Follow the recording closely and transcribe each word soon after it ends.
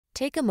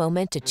Take a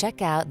moment to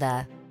check out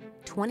the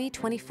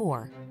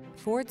 2024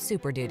 Ford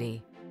Super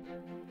Duty.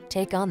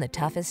 Take on the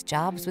toughest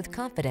jobs with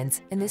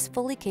confidence in this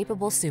fully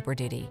capable Super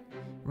Duty.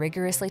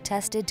 Rigorously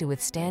tested to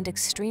withstand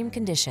extreme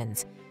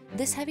conditions,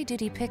 this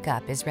heavy-duty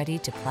pickup is ready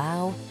to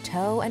plow,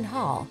 tow, and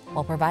haul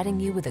while providing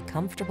you with a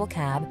comfortable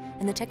cab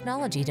and the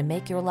technology to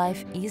make your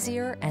life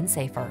easier and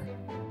safer.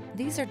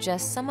 These are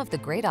just some of the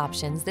great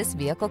options this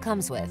vehicle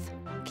comes with: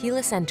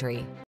 keyless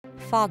entry,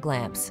 fog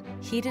lamps,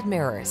 heated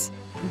mirrors,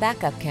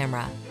 backup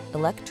camera,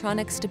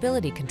 electronic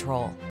stability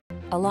control,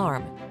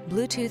 alarm,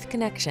 Bluetooth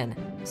connection,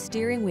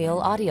 steering wheel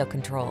audio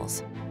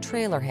controls,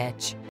 trailer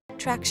hitch,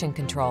 traction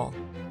control.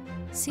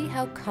 See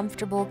how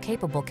comfortable,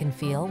 capable can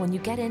feel when you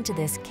get into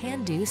this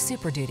can-do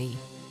Super Duty.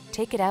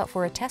 Take it out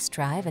for a test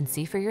drive and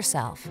see for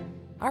yourself.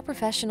 Our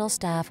professional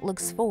staff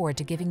looks forward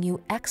to giving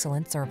you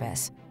excellent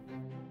service.